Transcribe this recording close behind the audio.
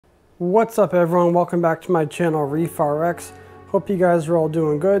What's up everyone, welcome back to my channel Reef RX. Hope you guys are all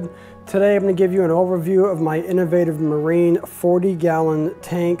doing good. Today I'm going to give you an overview of my innovative marine 40-gallon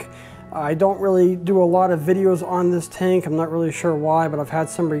tank. I don't really do a lot of videos on this tank. I'm not really sure why, but I've had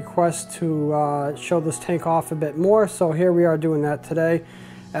some requests to show this tank off a bit more, so here we are doing that today.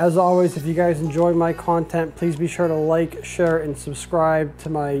 As always, if you guys enjoy my content, please be sure to like, share, and subscribe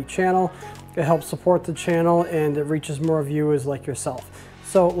to my channel. It helps support the channel and it reaches more viewers like yourself.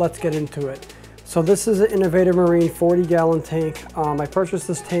 So let's get into it. So this is an innovative marine 40-gallon tank. I purchased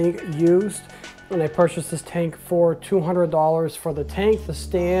this tank used, and I purchased this tank for $200 for the tank, the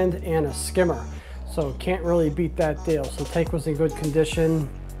stand, and a skimmer. So can't really beat that deal. So the tank was in good condition.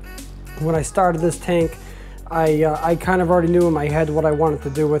 When I started this tank, I kind of already knew in my head what I wanted to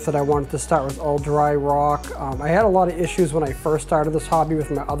do with it. I wanted to start with all dry rock. I had a lot of issues when I first started this hobby with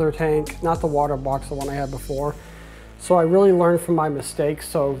my other tank, not the water box, the one I had before. So I really learned from my mistakes.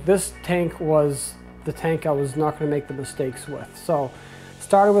 So this tank was the tank I was not going to make the mistakes with. So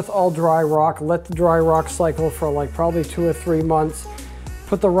started with all dry rock, let the dry rock cycle for like probably 2 or 3 months.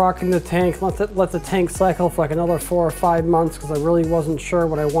 Put the rock in the tank, let the tank cycle for like another 4 or 5 months because I really wasn't sure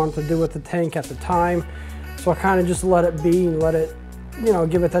what I wanted to do with the tank at the time. So I kind of just let it be and let it, you know,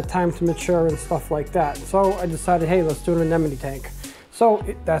 give it that time to mature and stuff like that. So I decided, hey, let's do an anemone tank. So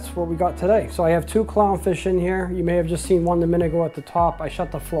that's what we got today. So I have 2 clownfish in here. You may have just seen one a minute ago at the top. I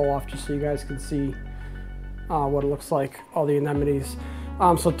shut the flow off just so you guys can see what it looks like, all the anemones.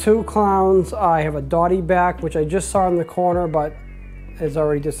 So 2 clowns. I have a dotty back, which I just saw in the corner, but it's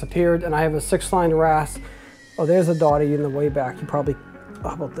already disappeared. And I have a 6-line wrasse. Oh, there's a dotty in the way back. You probably,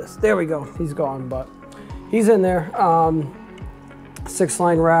 how about this? There we go. He's gone, but he's in there.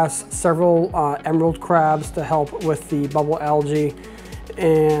 6-line wrasse, several emerald crabs to help with the bubble algae,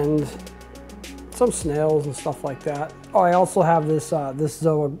 and some snails and stuff like that. Oh, I also have this this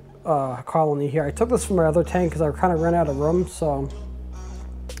zoa colony here. I took this from my other tank because I kind of ran out of room, so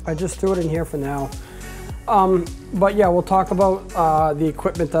I just threw it in here for now. But yeah, we'll talk about the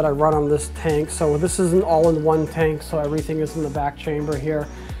equipment that I run on this tank. So this is an all-in-one tank, so everything is in the back chamber here.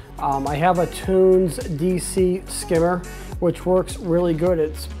 I have a Tunes DC skimmer, which works really good.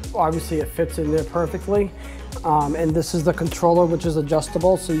 It's obviously it fits in there perfectly. And this is the controller, which is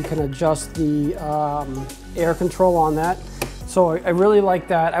adjustable, so you can adjust the air control on that. So I really like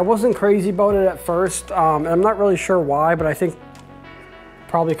that. I wasn't crazy about it at first, and I'm not really sure why, but I think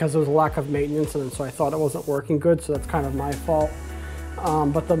probably because there was a lack of maintenance, and so I thought it wasn't working good, so that's kind of my fault.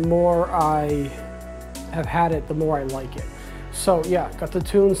 But the more I have had it, the more I like it. So yeah, got the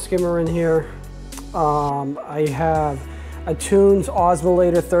Tunes skimmer in here. I have a Tunes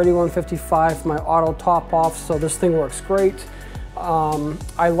Osmolator 3155 for my auto top off, so this thing works great.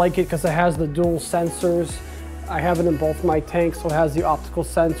 I like it because it has the dual sensors. I have it in both my tanks, so it has the optical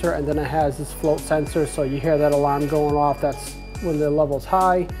sensor and then it has this float sensor, so you hear that alarm going off, that's when the level's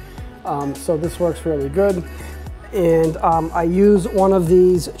high. So this works really good. And I use one of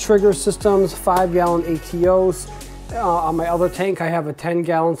these trigger systems, 5-gallon ATOs. On my other tank I have a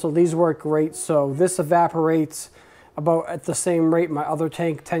 10-gallon, so these work great. So this evaporates about at the same rate my other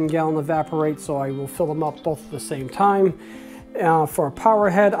tank 10-gallon evaporates, so I will fill them up both at the same time. For a power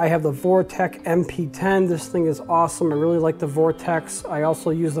head, I have the Vortech MP10. This thing is awesome. I really like the Vortex. I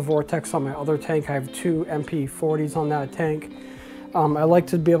also use the Vortex on my other tank. I have 2 MP40s on that tank. I like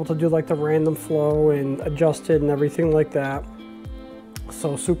to be able to do like the random flow and adjust it and everything like that.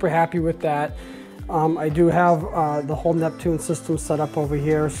 So super happy with that. I do have the whole Neptune system set up over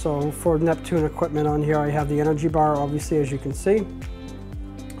here. So for Neptune equipment on here, I have the energy bar, obviously, as you can see.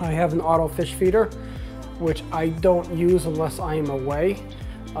 I have an auto fish feeder, which I don't use unless I am away.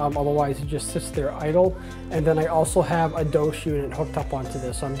 Otherwise it just sits there idle. And then I also have a dose unit hooked up onto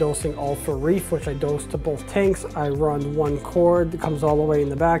this. I'm dosing all for Reef, which I dose to both tanks. I run 1 cord that comes all the way in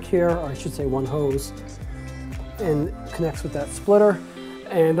the back here, or I should say 1 hose, and connects with that splitter.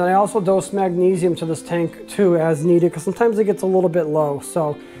 And then I also dose magnesium to this tank too as needed, because sometimes it gets a little bit low.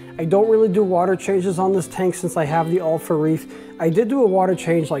 So I don't really do water changes on this tank since I have the all for Reef. I did do a water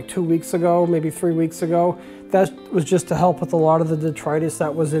change like 2 weeks ago, maybe 3 weeks ago. That was just to help with a lot of the detritus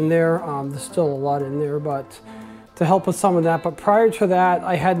that was in there. There's still a lot in there, but to help with some of that. But prior to that,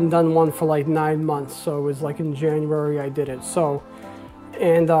 I hadn't done one for like 9 months. So it was like in January I did it. So,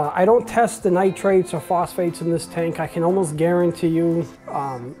 and I don't test the nitrates or phosphates in this tank. I can almost guarantee you,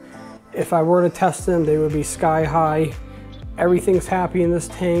 if I were to test them, they would be sky high. Everything's happy in this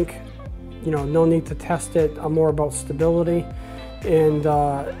tank. You know, no need to test it. I'm more about stability. And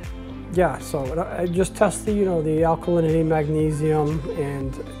yeah, so I just test the, you know, the alkalinity, magnesium,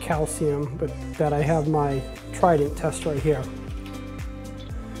 and calcium, but that I have my Trident test right here.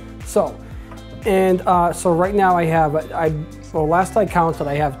 So, and so right now I have, well, last I counted,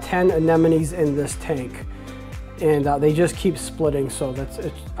 I have 10 anemones in this tank. And they just keep splitting, so that's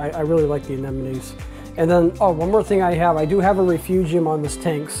it. I really like the anemones. And then, oh, one more thing I do have a Refugium on this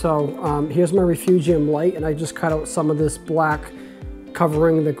tank. So here's my Refugium light, and I just cut out some of this black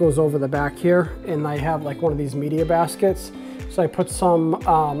covering that goes over the back here. And I have like one of these media baskets. So I put some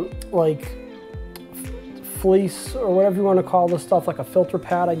like fleece or whatever you want to call this stuff, like a filter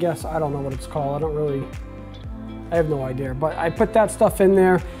pad, I guess. I don't know what it's called. I have no idea. But I put that stuff in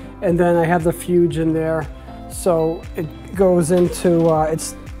there, and then I have the Fuge in there. So it goes into,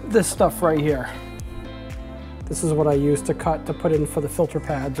 it's this stuff right here. This is what I use to put in for the filter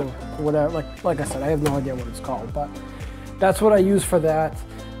pads or whatever. Like I said, I have no idea what it's called, but that's what I use for that.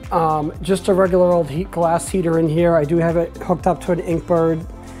 Just a regular old glass heater in here. I do have it hooked up to an Inkbird,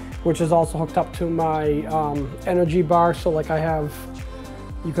 which is also hooked up to my energy bar. So like I have,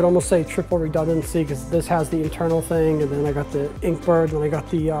 you could almost say triple redundancy, because this has the internal thing, and then I got the Inkbird, and I got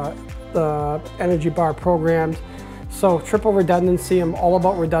the energy bar programmed. So triple redundancy. I'm all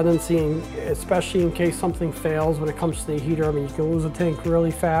about redundancy, especially in case something fails when it comes to the heater. I mean, you can lose a tank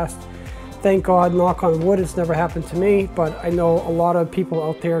really fast. Thank God, knock on wood, it's never happened to me, but I know a lot of people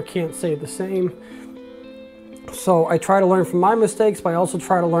out there can't say the same. So I try to learn from my mistakes, but I also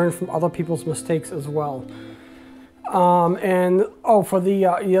try to learn from other people's mistakes as well. And oh, for the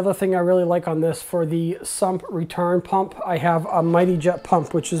other thing I really like on this, for the Sump return pump, I have a Mighty Jet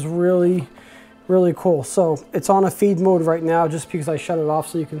pump, which is really cool. So it's on a feed mode right now, just because I shut it off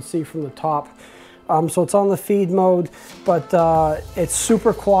so you can see from the top. So it's on the feed mode, but it's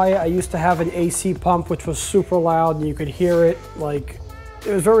super quiet. I used to have an AC pump, which was super loud, and you could hear it. Like,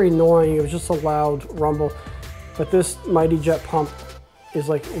 it was very annoying. It was just a loud rumble. But this Mighty Jet pump is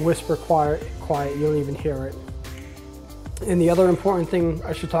like whisper quiet. You don't even hear it. And the other important thing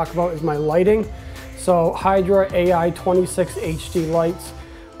I should talk about is my lighting. So Hydra AI 26 HD lights.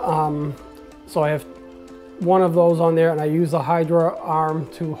 So I have one of those on there, and I use the Hydra arm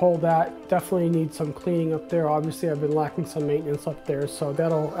to hold that. Definitely need some cleaning up there. Obviously I've been lacking some maintenance up there, so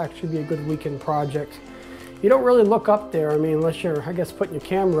that'll actually be a good weekend project. You don't really look up there, I mean, unless you're, I guess, putting your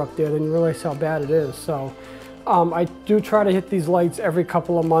camera up there, then you realize how bad it is. So I do try to hit these lights every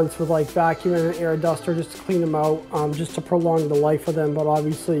couple of months with like vacuum and an air duster, just to clean them out, just to prolong the life of them. But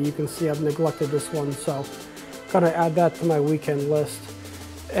obviously you can see I've neglected this one, so gonna add that to my weekend list.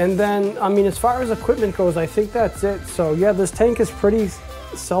 And then, I mean, as far as equipment goes, I think that's it. So yeah, this tank is pretty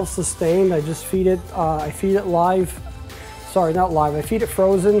self-sustained. I just feed it, I feed it live. Sorry, not live. I feed it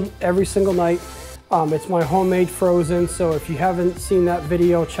frozen every single night. It's my homemade frozen. So if you haven't seen that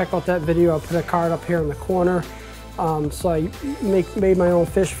video, check out that video. I'll put a card up here in the corner. So I made my own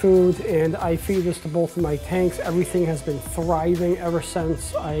fish food, and I feed this to both of my tanks. Everything has been thriving ever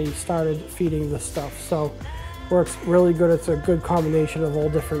since I started feeding this stuff. So works really good. It's a good combination of all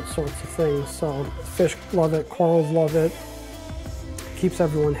different sorts of things. So fish love it, corals love it, keeps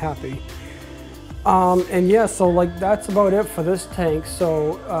everyone happy. And yeah, so like that's about it for this tank.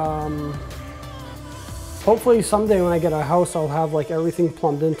 So hopefully someday when I get a house, I'll have like everything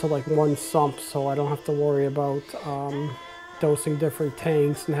plumbed into like one sump, so I don't have to worry about dosing different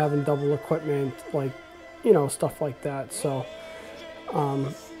tanks and having double equipment, like, you know, stuff like that. So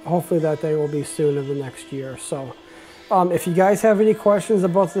hopefully that day will be soon in the next year. So if you guys have any questions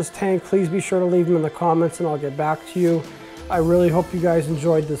about this tank, please be sure to leave them in the comments and I'll get back to you. I really hope you guys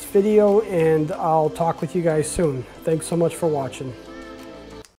enjoyed this video, and I'll talk with you guys soon. Thanks so much for watching.